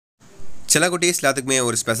சில குட்டீஸ் எல்லாத்துக்குமே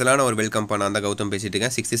ஒரு ஸ்பெஷலான ஒரு வெல்கம் பண்ண அந்த கௌதம் பேசிட்டு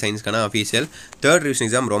இருக்கேன். 6th சயின்ஸ்க்கான official third revision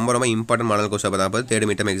exam ரொம்ப இம்பார்ட்டன்ட் மாடல் கொஸ்டின் தான் பார்த்து தேர்ட்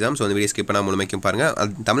மிட்டம் எக்ஸாம். ஸோ இந்த வீடியோ ஸ்கிப் பண்ணால் முழுமைக்கும் பாருங்கள்.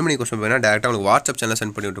 அது தமிழ் மீடியம் கொஸ்டின் வேணால் டேரெக்டாக உங்களுக்கு வாட்ஸ்அப் சேனல்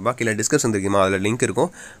சென்ட் பண்ணி விட்டுருப்பா. கீழே டிஸ்கஷன் இருக்குமா, அதில் லிங்க் இருக்கும்.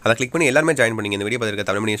 அதை கிளிக் பண்ணி எல்லாருமே ஜாயின் பண்ணிங்க. இந்த வீடியோ பார்த்துருக்க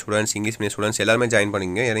Tamil medium students, English medium students எல்லாருமே ஜாயின்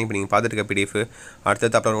பண்ணிங்க. ஏன்னா இப்போ நீங்கள் பார்த்துருக்க பிடிஎஃப்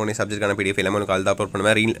அடுத்த அப்லோட் பண்ணி சப்ஜெக்டான பிடிஎஃப் எல்லாமே உங்களுக்கு அதில் அப்லோட்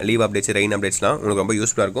பண்ணுவேன். லீவ் அப்டேட்ஸ், ரெயின் அப்டேட்ஸ்லாம் உங்களுக்கு ரொம்ப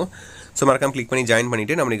யூஸ்ஃபுல்லாக இருக்கும். ஸோ மறக்காம கிளிக் பண்ணி ஜாயின்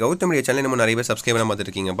பண்ணிவிட்டு நம்ம கௌதம் மீடியா சேனல் நம்ம நிறைய பேர் சப்ஸ்கிரைப் பண்ண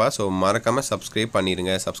பார்த்துருக்கீங்கப்பா. ஸோ மறக்காமல் சப்ஸ்கிரைப்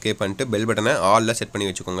பண்ணிடுங்க. சப்ஸ்கிரைப் பண்ணிட்டு பெல் பட்டனை ஆலில் செட் பண்ணி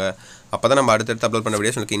வச்சுக்கோங்க. அப்போ தான் நம்ம அடுத்தடுத்து அப்லோட் பண்ண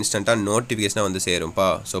வீடியோஸ் உங்களுக்கு இன்ஸ்டன்ட்டாக நோட்டிஃபிகேஷனாக வந்து சேரும்ப்பா.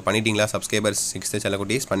 ஸோ பண்ணிட்டீங்களா? சப்ஸ்கிரைபர்ஸ் 6th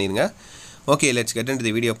செல்லக்குட்டீஸ் பண்ணிடுங்க. Okay, let's get into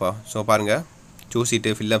the வீடியோப்பா. So பாருங்கள்,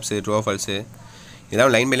 சூசிட்டு, ஃபில்லப்ஸு, ட்ரோஃபல்ஸு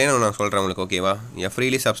இதெல்லாம் லைன் பைலே நான் சொல்கிறேன் உங்களுக்கு. ஓகேவா?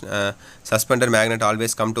 Freely suspended magnet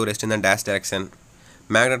always come to rest in the dash direction.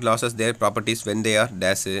 Magnet losses there properties when they are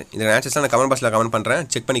dash. இந்த ஆன்சர்ஸ்லாம் நான் கமெண்ட் பாக்ஸில் கமெண்ட் பண்ணுறேன்,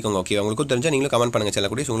 செக் பண்ணிக்கோங்க. ஓகே, உங்களுக்கும் தெரிஞ்சால் நீங்களும் கமெண்ட் பண்ணுங்கள்.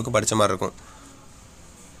 செல்லக்குட்டீஸ் உங்களுக்கும் படித்த மாதிரி இருக்கும்.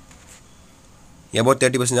 about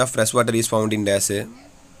 30% of fresh water is found in dash.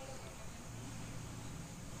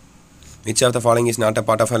 Which of the following is not a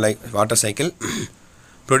part of a water cycle?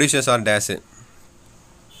 Producers are dash.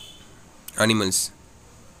 Animals,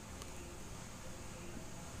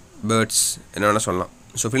 birds, என்னென்ன சொல்லலாம்.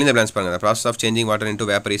 So fill in the blanks பாருங்கள். The process of changing water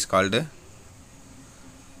into vapor is called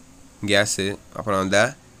gas. அப்புறம் the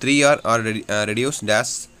 3R are reduce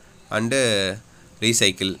dash and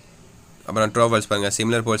recycle. அப்புறம் trowels பாருங்கள்.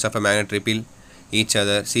 Similar poles of a magnet repel each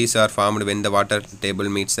other. Seas are formed when the water table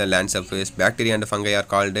meets the land surface. Bacteria and fungi are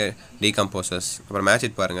called decomposers. அப்புறம் match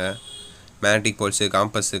it பாருங்கள். Magnetic போல்ஸு,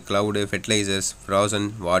 compass, cloud, fertilisers, frozen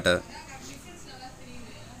water.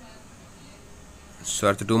 So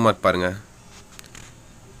அடுத்து 2 mark பாருங்கள்.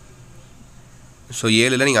 So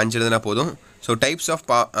 7ல் நீங்கள் 5 எழுதுனா போதும். So types of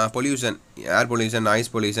pollution, air pollution,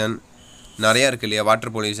 noise pollution நிறையா இருக்குது இல்லையா?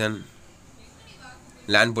 வாட்டர் பொல்யூஷன்,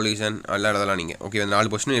 லேண்ட் பொல்யூஷன் எல்லாம் எழுதலாம் நீங்கள். ஓகே, அந்த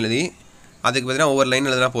 4 கொஸ்டின் எழுதி அதுக்கு பார்த்தீங்கன்னா ஒவ்வொரு லைன்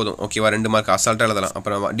எழுதுனா போதும். ஓகேவா? 2 மார்க் அசால்ட்டாக எழுதலாம்.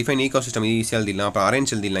 அப்புறம் டிஃபைன் ஈகோ சிஸ்டம் ஈஸியாக எழுதிடலாம். அப்புறம்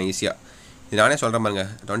அரேஞ்ச் எழுதிடலாம் ஈஸியாக. இது நானே சொல்கிறேன் பாருங்கள்.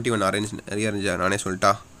 21 அரேஞ்ச் நிறைய இருந்துச்சா? நானே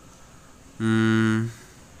சொல்லிட்டா.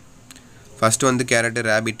 ஃபஸ்ட்டு வந்து கேரட்டு,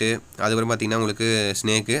 ரேபிட்டு, அதுக்கப்புறம் பார்த்திங்கன்னா உங்களுக்கு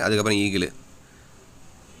ஸ்னேக்கு, அதுக்கப்புறம் ஈகிள்,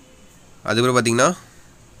 அதுக்கப்புறம் பார்த்திங்கன்னா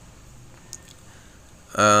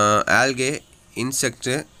ஆல்கே,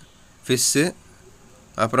 இன்செக்ட்டு, ஃபிஷ்ஷு,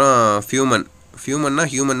 அப்புறம் ஃபியூமன்னா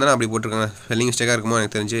ஹியூமன் தானே அப்படி போட்டிருக்காங்க. ஸ்பெல்லிங் மிஸ்டேக்காக இருக்குமோ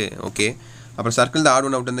எனக்கு தெரிஞ்சு. ஓகே, அப்புறம் circle the odd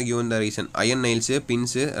one out வந்து given the reason. Iron nails,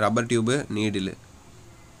 pins, rubber tube, needle.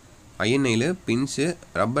 Iron nail, pins,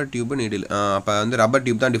 rubber tube, needle. அப்போ வந்து ரப்பர்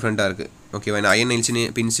டியூப் தான் டிஃப்ரெண்ட்டாக இருக்குது. ஓகேவா? அயன் நெயில்ஸ்,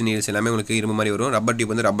 பின்ஸ், நீடில்ஸ் எல்லாமே உங்களுக்கு இரும்பு மாதிரி வரும். ரப்பர்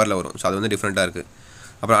டியூப் வந்து ரப்பரில் வரும். ஸோ அது வந்து டிஃப்ரெண்ட்டாக இருக்குது.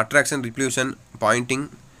 அப்புறம் attraction, ரிப்ளூஷன், Poynting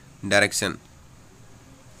direction.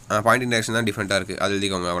 Poynting direction தான் டிஃப்ரெண்ட்டாக இருக்குது. அது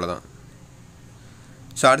எழுதிக்கோங்க, அவ்வளோதான்.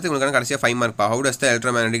 ஸோ அடுத்து உங்களுக்கான கடைசியாக 5 மார்க்ப்பா. How does the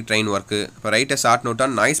electromagnetic train work. இப்போ right short note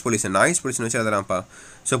on noise pollution. Noise pollution வச்சு எழுதலாம்ப்பா.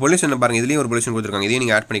 ஸோ பொல்யூஷன் பாருங்கள், இதுலேயும் ஒரு பொல்யூஷன் கொடுத்துருக்காங்க. இதையும்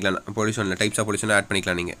நீங்கள் ஆட் பண்ணிக்கலாம். பொல்யூஷனில் டைப்ஸ் ஆஃப் பொல்யூஷன் ஆட்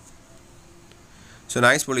பண்ணிக்கலாம் நீங்கள். ஸோ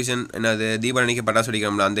நாய்ஸ் பொல்யூஷன் என்னது? தீபாவளிக்கு பட்டாசு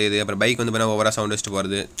வெடிக்கிறோம்ல அந்த இது. அப்புறம் பைக் வந்து பார்த்தீங்கன்னா ஓவராக சவுண்ட் வச்சுட்டு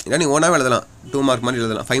போகிறது. இல்லை நீங்கள் ஓனாக எழுதலாம். 2 மார்க் மாதிரி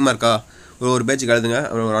எழுதலாம். 5 மார்க்கா? ஒரு பேஜுக்கு எழுதுங்க,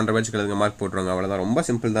 ஒரு 1.5 பேஜுக்கு எழுதுங்க, மார்க் போட்டுருவாங்க. அவ்வளோதான். ரொம்ப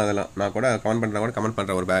சிம்பிள் தான் அதெல்லாம். நான் கூட கமெண்ட்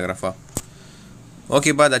பண்ணுறேன் ஒரு பேராகிராஃபாக.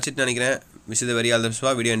 ஓகேப்பா, தச்சிட்டு நினைக்கிறேன். விஷ் இது very all the best.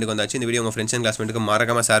 Video எண்டுக்கு வந்தாச்சு. இந்த வீடியோ உங்கள் ஃப்ரெண்ட்ஸ் அண்ட் கிளாஸ்மேட்டுக்கு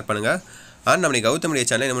மறக்காமல் ஷேர் பண்ணுங்கள். அண்ட் நம்ம கௌதம் மீடியா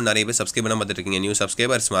சேனல் இன்னும் நிறைய பேர் சப்ஸ்கிரைப் பண்ண பார்த்துருக்கீங்க. நியூ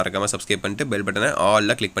சப்ஸ்கிரைபர்ஸ் மறக்காமல் சப்ஸ்கிரைப் பண்ணிட்டு பெல் பட்டனை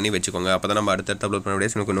ஆலில் கிளிக் பண்ணி வச்சுக்கோங்க. அப்போ தான் நம்ம அடுத்தடுத்து அப்லோட் பண்ண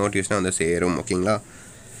வீடியோஸ் உங்களுக்கு நோட்டிஃபிகேஷன் வந்து சேரும். ஓகேங்களா?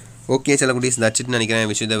 ஓகே சில குட்டீஸ், தச்சிட்டு நினைக்கிறேன்.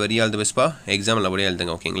 விஷ் இது வெரி ஆல் தி பெஸ்ட்ப்பா. எக்ஸாம் நல்லபடியாக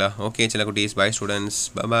எழுதுங்க. ஓகேங்களா? ஓகே சில குட்டீஸ், பை ஸ்டூடெண்ட்ஸ்,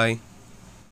 பாய்.